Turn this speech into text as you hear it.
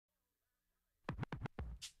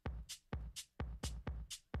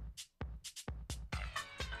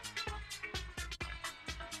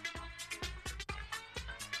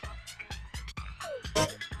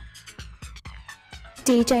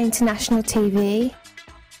DJ International TV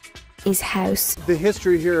is house. The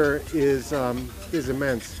history here is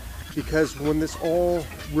immense because when this all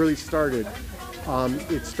really started,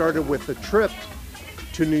 it started with a trip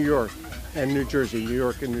to New York and New Jersey. New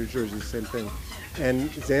York and New Jersey, same thing. And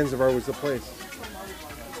Zanzibar was the place.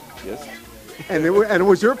 Yes. And it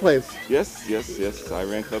was your place. Yes. I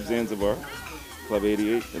ran Club Zanzibar, Club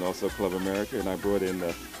 88, and also Club America, and I brought in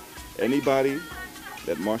anybody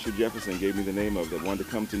that Marshall Jefferson gave me the name of that wanted to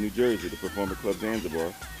come to New Jersey to perform at Club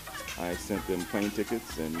Zanzibar. I sent them plane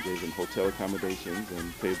tickets and gave them hotel accommodations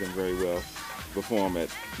and paid them very well to perform at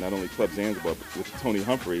not only Club Zanzibar but with Tony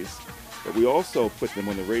Humphries, but we also put them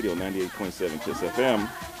on the radio, 98.7 KISS FM,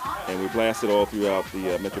 and we blasted all throughout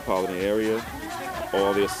the metropolitan area,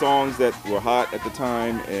 all their songs that were hot at the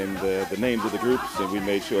time and the names of the groups, and we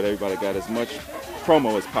made sure that everybody got as much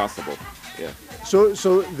promo as possible. Yeah.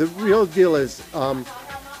 So the real deal is,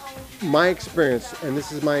 my experience, and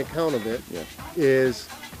this is my account of it, is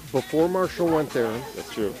before Marshall went there,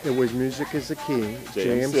 that's true. It was Music is the Key,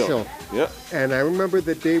 J.M. Silk. Yep. And I remember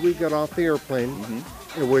the day we got off the airplane,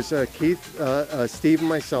 it was Keith, Steve, and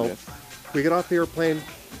myself. Yes. We got off the airplane.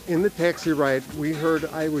 In the taxi ride, we heard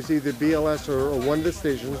I was either BLS or one of the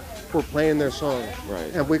stations were playing their song.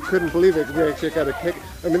 Right. And we couldn't believe it. We actually got a kick.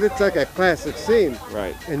 I mean, it's like a classic scene.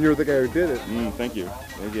 Right. And you're the guy who did it. Thank you.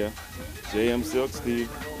 J.M. Silk, Steve,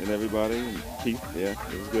 and everybody, and Keith. Yeah,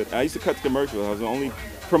 it was good. I used to cut commercials. I was the only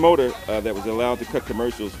promoter that was allowed to cut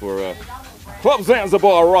commercials for Club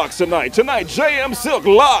Zanzibar Rocks Tonight. Tonight, J.M. Silk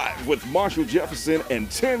live with Marshall Jefferson and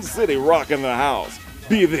 10 City Rock in the house.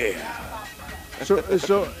 Be there. So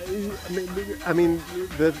I mean,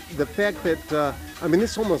 the fact that I mean,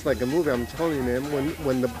 it's almost like a movie. I'm telling you, man.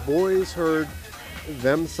 When the boys heard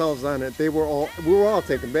themselves on it, we were all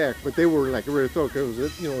taken back, but they were like ready to throw because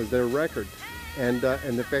it was their record, and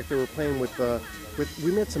the fact they were playing with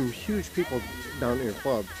we met some huge people down in your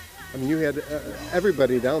club. I mean, you had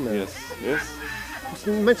everybody down there. Yes.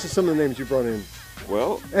 Mention some of the names you brought in.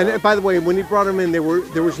 Well, and by the way, when you brought them in, there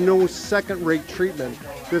was no second-rate treatment.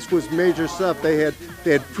 This was major stuff. They had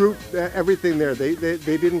fruit, everything there. They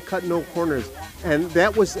didn't cut no corners, and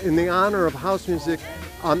that was in the honor of house music.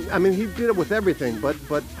 I mean, he did it with everything, but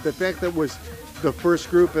the fact that it was the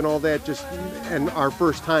first group and all that, and our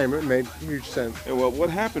first time, it made huge sense. Well,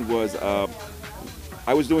 what happened was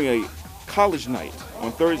I was doing a college night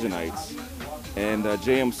on Thursday nights. And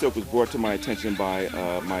J.M. Silk was brought to my attention by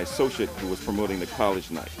my associate who was promoting the college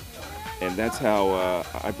night. And that's how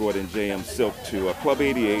I brought in J.M. Silk to Club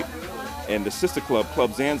 88 and the sister club,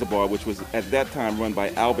 Club Zanzibar, which was at that time run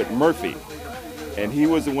by Albert Murphy. And he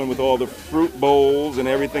was the one with all the fruit bowls and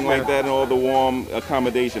everything like that and all the warm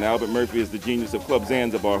accommodation. Albert Murphy is the genius of Club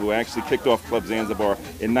Zanzibar, who actually kicked off Club Zanzibar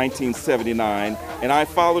in 1979. And I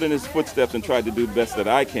followed in his footsteps and tried to do the best that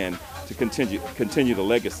I can to continue the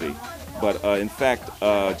legacy. But in fact,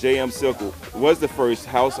 J.M. Silk was the first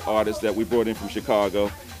house artist that we brought in from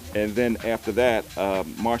Chicago, and then after that,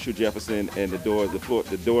 Marshall Jefferson and the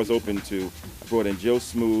doors opened to. I brought in Joe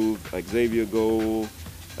Smooth, Xavier Gold.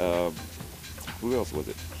 Who else was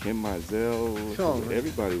it? Kim Mizell. Sure.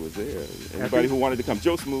 Everybody was there. Everybody who wanted to come.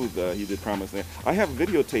 Joe Smooth, he did Promise Land. I have a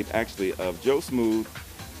videotape actually of Joe Smooth,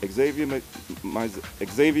 Xavier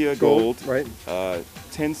Gold, right?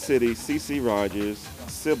 10 City, C.C. Rogers,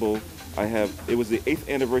 Sybil. It was the 8th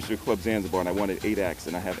anniversary of Club Zanzibar, and I wanted 8 acts,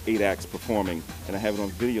 and I have 8 acts performing, and I have it on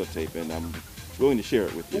videotape, and I'm willing to share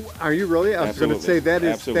it with you. Are you really? I was going to say that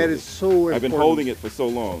is so important. I've been holding it for so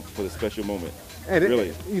long for the special moment. And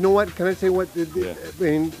really. You know what? Can I say what? I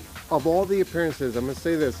mean, of all the appearances, I'm going to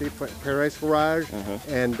say this: Paradise Garage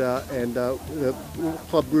and the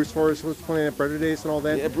Club Bruce Forrest was playing at Better Days and all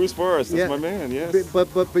that. Yeah, Bruce Forrest, that's my man. Yes.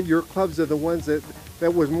 But your clubs are the ones that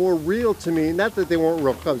was more real to me. Not that they weren't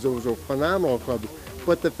real clubs; those were phenomenal clubs.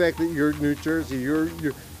 But the fact that you're New Jersey, you're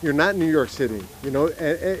not New York City. And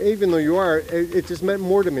even though you are, it just meant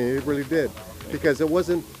more to me. It really did, because it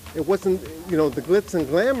wasn't the glitz and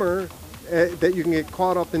glamour that you can get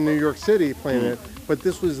caught up in New York City playing it. But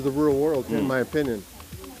this was the real world, in my opinion.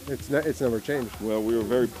 It's never changed. Well, we were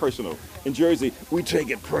very personal. In Jersey, we take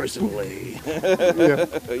it personally.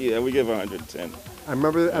 Yeah, we give 110. I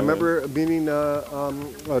remember meeting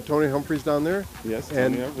Tony Humphries down there. Yes,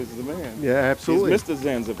 Tony Humphries is the man. Yeah, absolutely. He's Mr.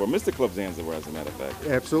 Zanzibar, Mr. Club Zanzibar, as a matter of fact.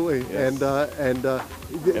 Absolutely.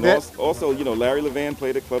 Yes. Also, Larry Levan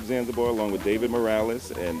played at Club Zanzibar along with David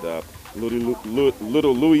Morales and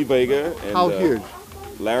little Louis Vega. And, how huge?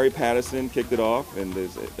 Larry Patterson kicked it off, and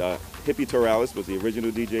there's Hippie Torales was the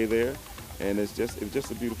original DJ there, and it was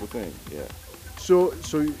just a beautiful thing. Yeah. So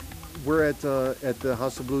we're at the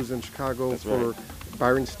House of Blues in Chicago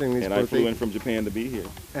Byron Stingley's And birthday. I flew in from Japan to be here.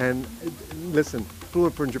 And listen, flew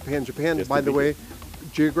in from Japan. Japan, Just by to the be way, here.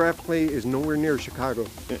 geographically is nowhere near Chicago.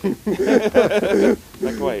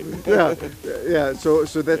 Not quite. Yeah, yeah. So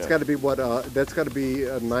that's Yeah. got to be what? That's got to be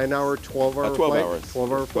a 9-hour, 12-hour 12 flight. hours. 12-hour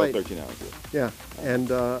 12, flight. 13 hours. Yeah. Yeah. And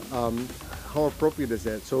how appropriate is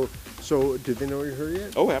that? So did they know you're here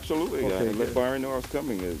yet? Oh, absolutely. Okay, I let good. Byron know I was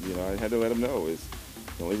coming. You know, I had to let him know. It's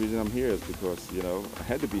the only reason I'm here is because, you know, I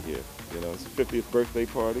had to be here. You know, it's a 50th birthday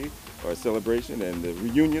party or a celebration and the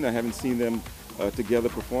reunion. I haven't seen them together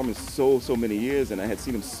perform in so many years, and I had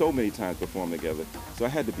seen them so many times perform together. So I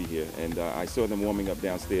had to be here, and I saw them warming up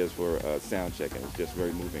downstairs for sound check, and it was just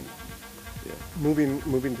very moving. Yeah.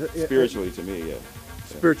 Moving to, Spiritually to me, yeah.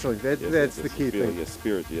 spiritually. That's Yes, the yes, key feel, thing. Yes,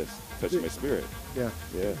 spirit, yes. Touched my spirit. Yeah.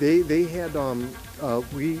 Yeah. They had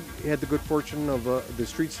we had the good fortune of the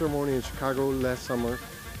street ceremony in Chicago last summer,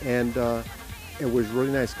 and it was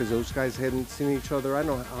really nice because those guys hadn't seen each other. I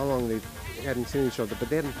don't know how long they hadn't seen each other, but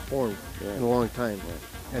they hadn't performed in a long time.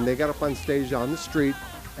 Right. And they got up on stage on the street,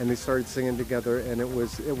 and they started singing together, and it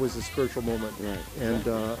was a spiritual moment. Right. And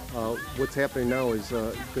what's happening now is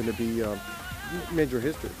going to be major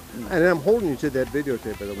history. And I'm holding you to that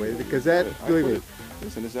videotape, by the way, because that, I believe put me. it-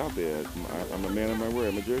 Listen, it's out there. I'm a man of my word.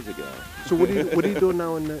 I'm a Jersey guy. So what are you doing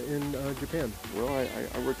now in Japan? Well,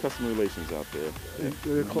 I work customer relations out there.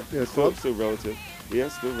 Yeah. Still, Clubs? still relative. Yeah,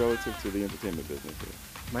 still relative to the entertainment business.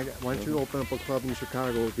 Yeah. My God, why don't you open up a club in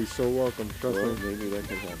Chicago? It would be so welcome. Trust Well, me. maybe that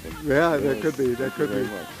could happen. Yeah, that Yes, could be. That thank could you be.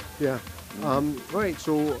 very much. Yeah. All right.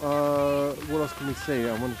 So what else can we say?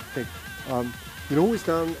 I want to think. You know who was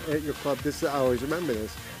down at your club? I always remember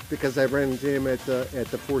this because I ran into him at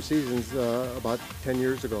the Four Seasons about 10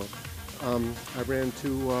 years ago. I ran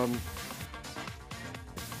into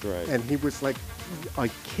Right. and he was like a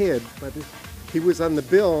kid, but he was on the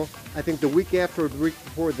bill. I think the week after, or the week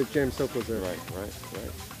before that James Silk was there. Right.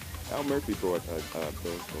 Al Murphy brought those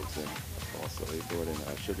folks in also. He brought in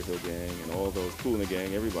Sugar Hill Gang and all those Kool and the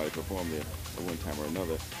Gang. Everybody performed there at one time or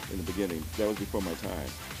another in the beginning. That was before my time.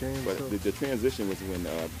 James But Silk. the transition was when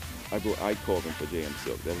I called him for JM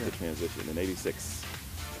Silk. That was the transition in '86.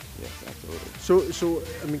 Yes, absolutely. So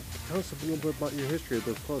I mean, tell us a little bit about your history of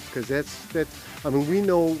those clubs, because that's. I mean, we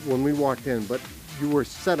know when we walked in, but you were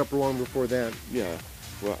set up long before that. Yeah.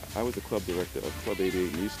 Well, I was the club director of Club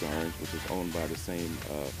 88 in East Orange, which is owned by the same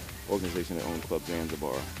organization that owned Club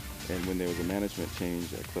Zanzibar. And when there was a management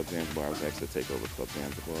change at Club Zanzibar, I was asked to take over Club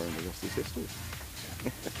Zanzibar, and the rest is history.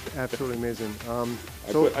 Absolutely amazing.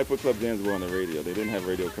 I put Club Zanzibar on the radio. They didn't have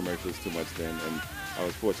radio commercials too much then, and I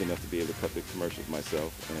was fortunate enough to be able to cut the commercials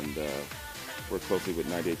myself and work closely with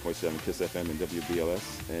 98.7 KISS FM and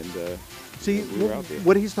WBLS. And see, we were out there.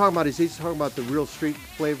 what he's talking about is he's talking about the real street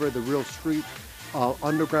flavor, the real street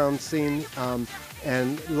underground scene,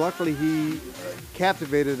 and luckily he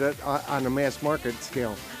captivated it on a mass market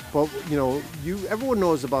scale. But you know, everyone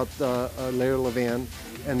knows about Larry Levan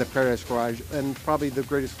and the Paradise Garage, and probably the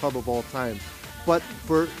greatest club of all time. But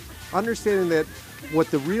for understanding that,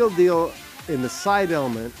 what the real deal in the side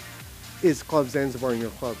element is Club Zanzibar in your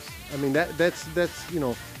clubs. I mean, that's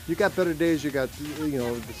you got Better Days, you got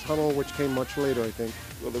the Tunnel, which came much later, I think.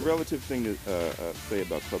 Well, the relative thing to say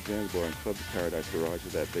about Club Zanzibar and Club Paradise Garage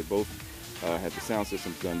is that they both had the sound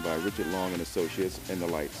systems done by Richard Long and Associates and the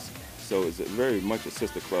lights. So it's very much a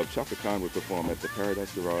sister club. Chaka Khan would perform at the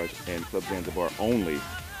Paradise Garage and Club Zanzibar only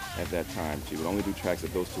at that time. She would only do tracks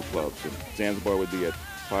at those two clubs. And Zanzibar would be at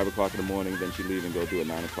 5 o'clock in the morning, then she'd leave and go do a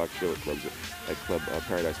 9 o'clock show at Club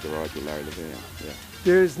Paradise Garage with Larry Levan. Yeah.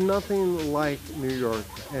 There's nothing like New York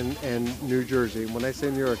and New Jersey. When I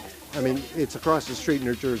say New York, I mean it's across the street in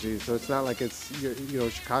New Jersey, so it's not like it's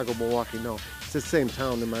Chicago, Milwaukee. No, it's the same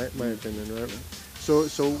town in my opinion, right? So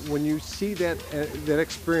when you see that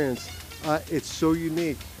experience, it's so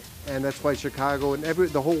unique, and that's why Chicago and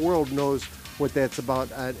the whole world knows what that's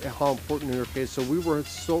about and how important New York is. So we were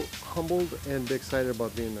so humbled and excited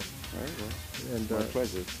about being there. All right, well, And my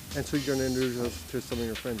pleasure. And so you're going to introduce us to some of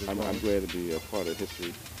your friends as well. I'm glad to be a part of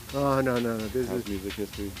history, Oh no! This house is music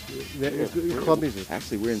history. club music.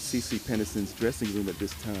 Actually, we're in CeCe Pennison's dressing room at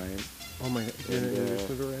this time. Oh my! You're And, going to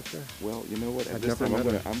introduce her right there. Well, you know what? At I've this never time,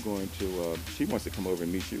 met her. I'm going to. She wants to come over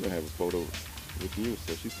and meet you and have a photo with you.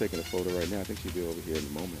 So she's taking a photo right now. I think she'll be over here in a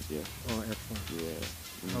moment. Yeah. Oh, excellent!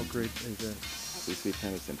 Yeah. How great is that? CeCe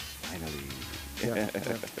Pennison, finally. Yeah.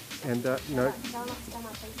 And Tell us on my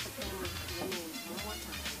Facebook family your name one more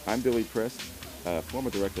time. I'm Billy Prest, former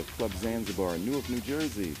director of Club Zanzibar in Newark, New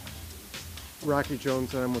Jersey. Rocky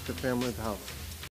Jones, and I'm with the family of the house.